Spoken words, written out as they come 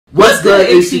What's good,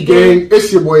 AC Gang?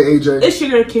 It's your boy AJ. It's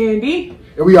your girl Candy.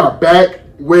 And we are back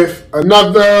with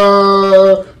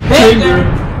another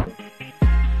banger.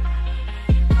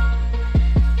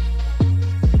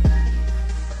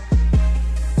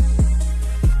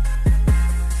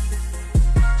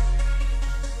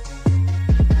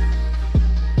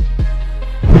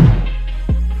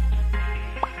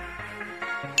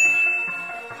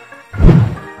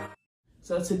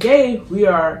 So today we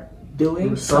are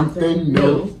doing something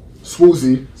new.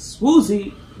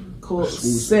 sWooZie called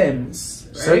Simps,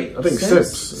 right? I think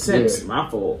Simps. Simps, yeah. My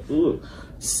fault. Ooh.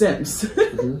 Simps.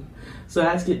 So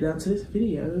let's get down to this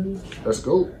video. Let's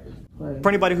go. For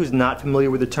anybody who's not familiar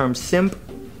with the term simp,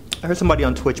 I heard somebody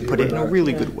on Twitch put it in a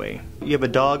really good way. You have a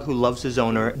dog who loves his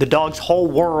owner. The dog's whole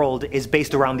world is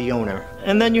based around the owner.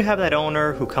 And then you have that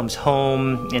owner who comes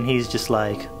home and he's just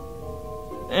like,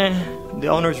 the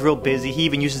owner's real busy. He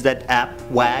even uses that app,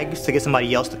 Wags, to get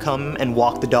somebody else to come and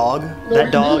walk the dog.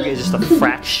 That dog is just a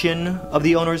fraction of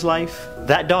the owner's life.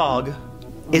 That dog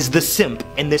is the simp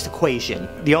in this equation.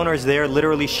 The owner is there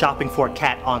literally shopping for a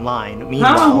cat online.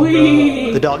 Meanwhile,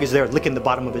 the dog is there licking the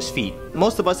bottom of his feet.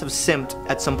 Most of us have simped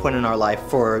at some point in our life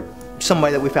for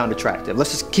somebody that we found attractive.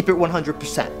 Let's just keep it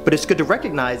 100%. But it's good to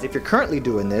recognize if you're currently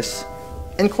doing this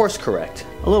and course correct.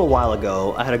 A little while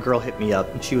ago, I had a girl hit me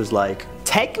up and she was like,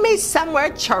 "Take me somewhere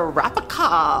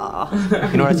tropical."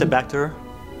 You know what I said back to her?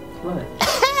 What?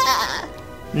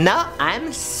 No,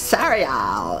 I'm sorry,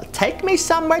 y'all. Take me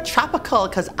somewhere tropical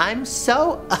because I'm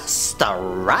so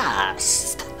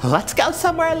stressed. Let's go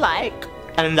somewhere like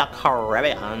in the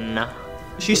Caribbean.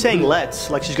 She's saying let's,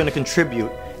 like she's gonna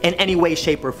contribute in any way,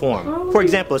 shape, or form. For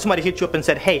example, if somebody hit you up and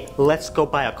said, "Hey, let's go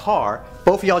buy a car,"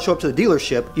 both of y'all show up to the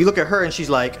dealership, you look at her and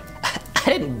she's like, "I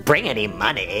didn't bring any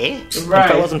money." Right.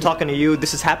 If I wasn't talking to you,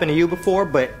 this has happened to you before,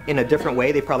 but in a different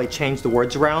way. They probably changed the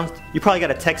words around. You probably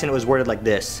got a text and it was worded like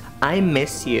this: "I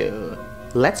miss you.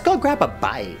 Let's go grab a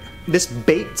bite." This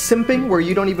bait simping where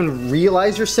you don't even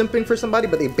realize you're simping for somebody,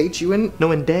 but they bait you in,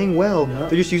 knowing dang well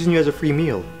they're just using you as a free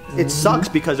meal. It sucks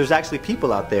because there's actually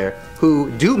people out there who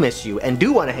do miss you and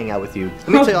do want to hang out with you. Let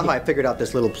me tell you how I figured out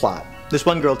this little plot. This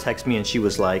one girl texted me and she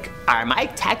was like, "Are my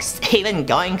texts even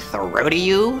going through to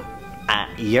you?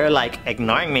 You're like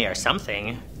ignoring me or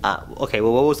something." Okay,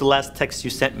 well, what was the last text you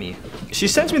sent me? She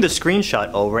sends me the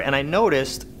screenshot over and I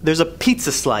noticed there's a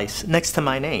pizza slice next to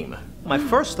my name. My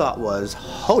first thought was,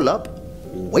 hold up,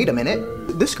 wait a minute,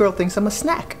 this girl thinks I'm a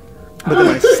snack. But then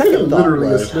my second thought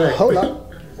was, hold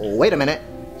up, wait a minute.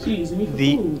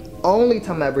 The only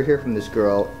time I ever hear from this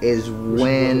girl is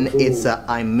when it's a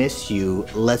 "I miss you,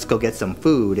 let's go get some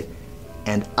food,"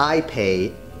 and I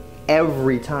pay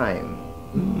every time.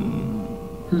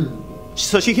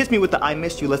 So she hits me with the "I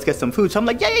missed you, let's get some food." So I'm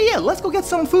like, yeah, let's go get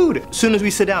some food. As soon as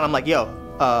we sit down, I'm like, yo,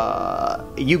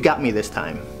 you got me this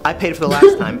time. I paid for the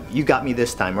last time, you got me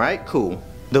this time, right? Cool.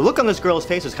 The look on this girl's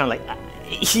face was kind of like,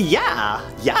 yeah.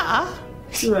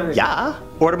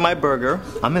 Ordered my burger.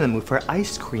 I'm in the mood for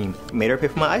ice cream. Made her pay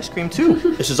for my ice cream too.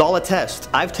 This is all a test.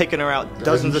 I've taken her out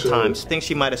dozens of times. Think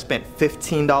she might have spent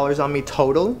 $15 on me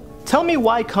total. Tell me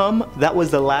why come that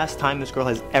was the last time this girl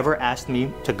has ever asked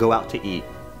me to go out to eat.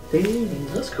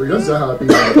 That's crazy. That's how I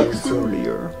think.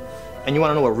 And you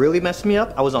want to know what really messed me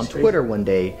up? I was on Twitter one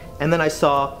day and then I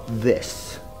saw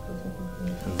this.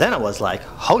 And then I was like,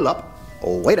 hold up,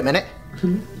 wait a minute.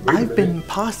 I've been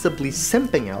possibly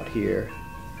simping out here.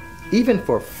 Even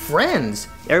for friends.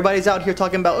 Everybody's out here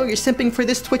talking about, oh, you're simping for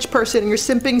this Twitch person, and you're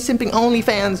simping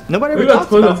OnlyFans. Nobody ever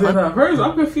talks about that. First,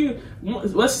 I'm confused.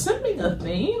 Was simping a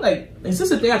thing? Like, is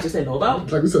this a thing I just didn't know about?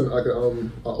 Like, it's like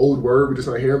an old word we just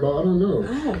not hear about. I don't know.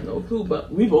 I have no clue, but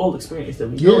we've all experienced it.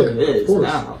 We know what it is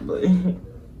now. But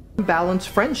balance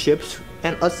friendships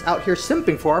and us out here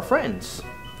simping for our friends.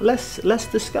 Let's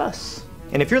discuss.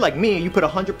 And if you're like me, you put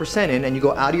 100% in and you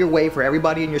go out of your way for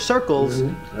everybody in your circles,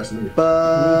 That's me.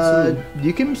 But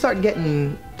you can start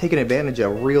getting taken advantage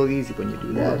of real easy when you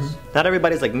do that. Not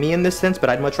everybody's like me in this sense, but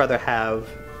I'd much rather have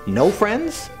no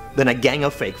friends than a gang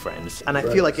of fake friends. And I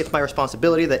feel like it's my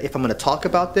responsibility that if I'm gonna talk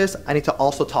about this, I need to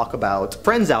also talk about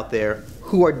friends out there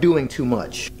who are doing too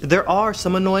much. There are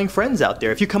some annoying friends out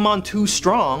there. If you come on too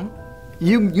strong,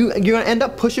 you're gonna end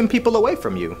up pushing people away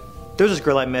from you. There's this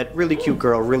girl I met, really cute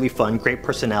girl, really fun, great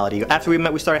personality. After we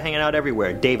met, we started hanging out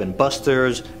everywhere. Dave and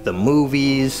Buster's, the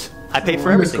movies. I paid for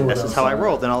everything. This is how I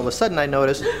rolled. And all of a sudden I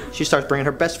noticed she starts bringing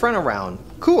her best friend around.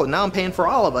 Cool, now I'm paying for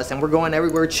all of us and we're going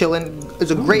everywhere chilling.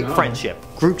 It's a great friendship.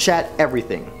 Group chat,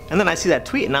 everything. And then I see that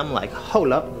tweet and I'm like,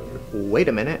 hold up, wait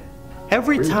a minute.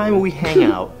 Every time we hang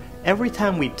out, every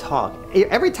time we talk,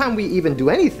 every time we even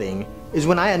do anything is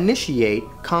when I initiate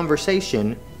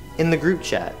conversation in the group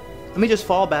chat. let me just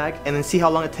fall back and then see how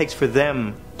long it takes for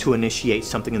them to initiate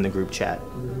something in the group chat.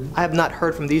 I have not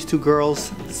heard from these two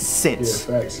girls since.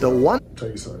 Yeah, facts. The one. I'll tell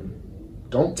you something.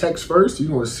 Don't text first.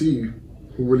 You're gonna see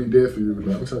who really did for you.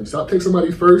 I'm telling you, stop texting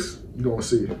somebody first. You're gonna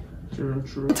see. True.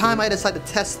 The time I decided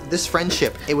to test this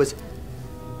friendship, it was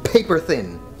paper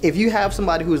thin. If you have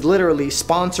somebody who's literally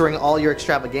sponsoring all your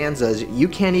extravaganzas, you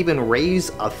can't even raise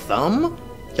a thumb?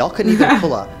 Y'all couldn't even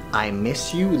pull a, I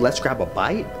miss you, let's grab a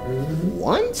bite?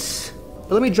 Once?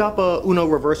 But let me drop a Uno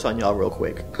reverse on y'all real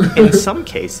quick. In some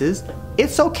cases,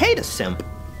 it's okay to simp.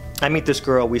 I meet this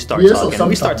girl, we start talking.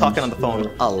 We start talking on the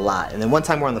phone a lot. And then one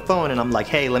time we're on the phone and I'm like,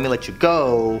 hey, let me let you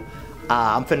go.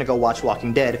 I'm finna go watch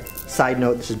Walking Dead. Side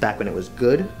note, this is back when it was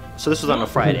good. So this was on a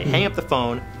Friday. Hang up the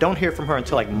phone, don't hear from her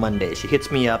until like Monday. She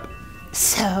hits me up.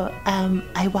 So,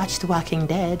 I watched The Walking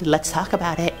Dead. Let's talk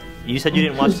about it. You said you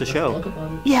didn't watch the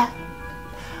show. Yeah.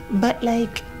 But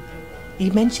like,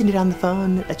 you mentioned it on the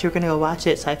phone that you were gonna go watch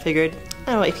it, so I figured,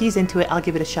 oh, if he's into it, I'll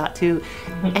give it a shot too.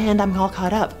 And I'm all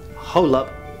caught up. Hold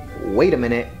up. Wait a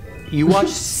minute. You watched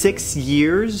 6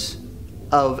 years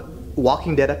of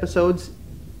Walking Dead episodes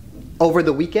over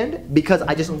the weekend because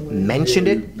I just mentioned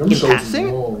it in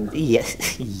passing?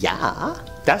 Yes, yeah.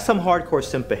 That's some hardcore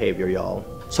simp behavior, y'all.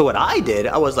 So what I did,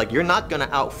 I was like, you're not gonna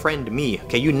out-friend me.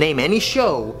 Okay, you name any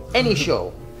show,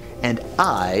 and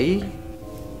I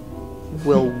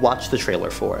will watch the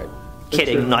trailer for it.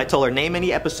 Kidding, no, I told her, name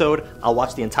any episode, I'll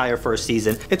watch the entire first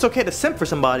season. It's okay to simp for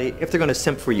somebody if they're gonna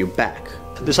simp for you back.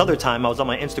 This other time, I was on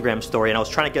my Instagram story and I was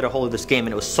trying to get a hold of this game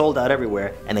and it was sold out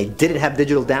everywhere and they didn't have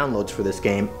digital downloads for this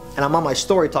game. And I'm on my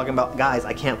story talking about, guys,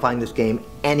 I can't find this game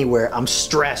anywhere, I'm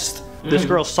stressed. This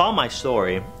girl saw my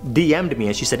story, DM'd me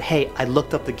and she said, hey, I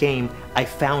looked up the game, I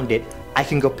found it, I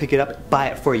can go pick it up, buy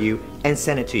it for you, and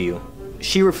send it to you.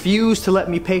 She refused to let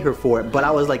me pay her for it, but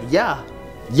I was like, yeah,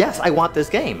 yes, I want this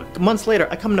game. Months later,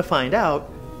 I come to find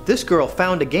out, this girl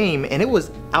found a game and it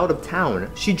was out of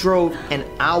town. She drove an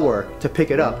hour to pick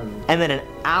it up and then an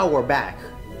hour back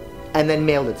and then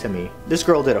mailed it to me. This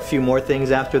girl did a few more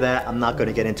things after that. I'm not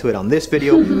gonna get into it on this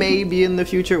video. Maybe in the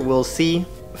future, we'll see.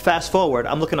 Fast forward,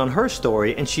 I'm looking on her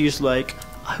story and she's like,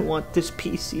 I want this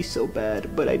PC so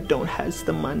bad, but I don't has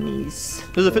the monies.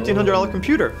 There's a $1,500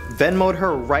 computer. Venmo'd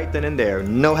her right then and there,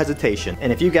 no hesitation.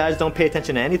 And if you guys don't pay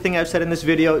attention to anything I've said in this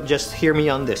video, just hear me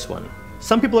on this one.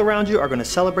 Some people around you are gonna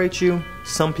celebrate you,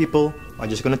 some people are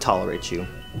just gonna tolerate you.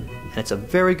 And it's a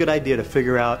very good idea to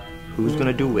figure out who's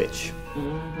gonna do which.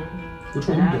 Which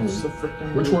one are you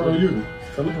doing? Which one are you?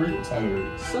 Celebrate or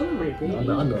tolerate? Celebrate, baby. I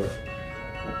know.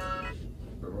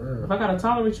 If I gotta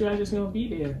tolerate you, I just gonna be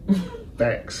there.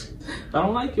 Facts. If I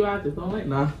don't like you, I just don't like.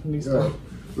 Nah,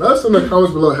 let us know in the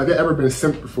comments below. Have you ever been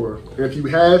simped before? And if you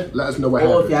have, let us know what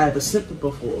happened. Or if you had been simped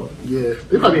before. Yeah,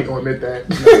 they probably ain't gonna admit that.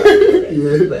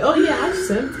 Yeah. Like, oh yeah, I've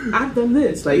simped. I've done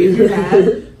this. Like, if you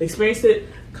have experienced it,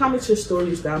 comment your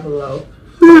stories down below.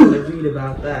 I'm gonna read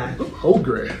about that. Oh,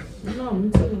 great. No,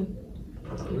 me too.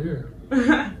 Oh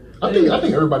yeah. I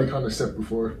think everybody kind of simped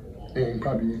before, and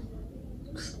probably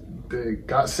they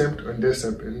got simped and did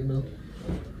simping, you know.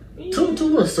 Yeah.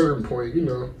 To a certain point, you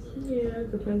know. Yeah,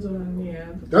 it depends on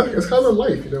It's kind of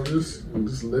life, you know. Just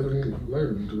living and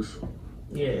learning, just.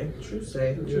 Yeah, true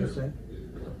say.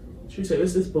 True say. It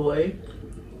was this boy,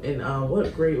 and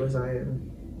what grade was I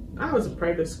in? I was in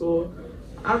private school.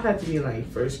 I had to be in like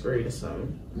first grade or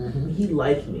something. He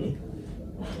liked me.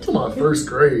 To my first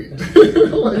grade.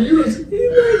 Like, he liked me.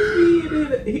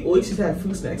 And he always used to have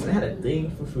fruit snacks, and I had a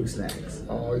thing for fruit snacks.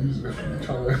 Oh, you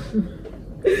trying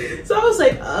to. So I was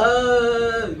like,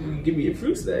 give me your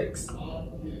fruit snacks,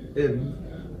 and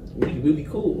we'll be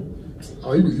cool.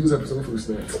 Oh, he was using some fruit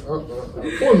snacks. Poor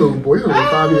little boy, he's only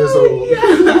 5 years old.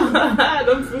 Yeah,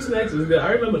 them fruit snacks was good.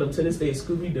 I remember them to this day.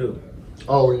 Scooby Doo.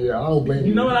 Oh yeah, I don't blame you.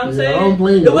 You know what I'm saying? I don't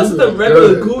blame you. It wasn't the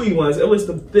regular gooey ones. It was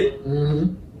the thick.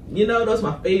 You know, those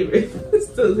my favorite.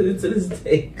 Still to this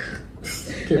day,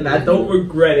 and I don't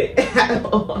regret it at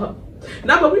all.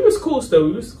 Nah, but we was cool still.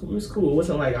 We was cool. It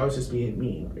wasn't like I was just being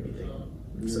mean or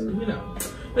anything. So, you know.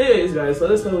 But anyways, guys,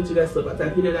 let us know what you guys thought about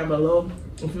that video down below.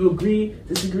 If you agree,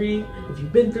 disagree, if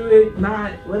you've been through it,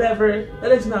 not, whatever,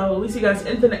 let us know. We'll see you guys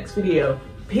in the next video.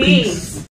 Peace.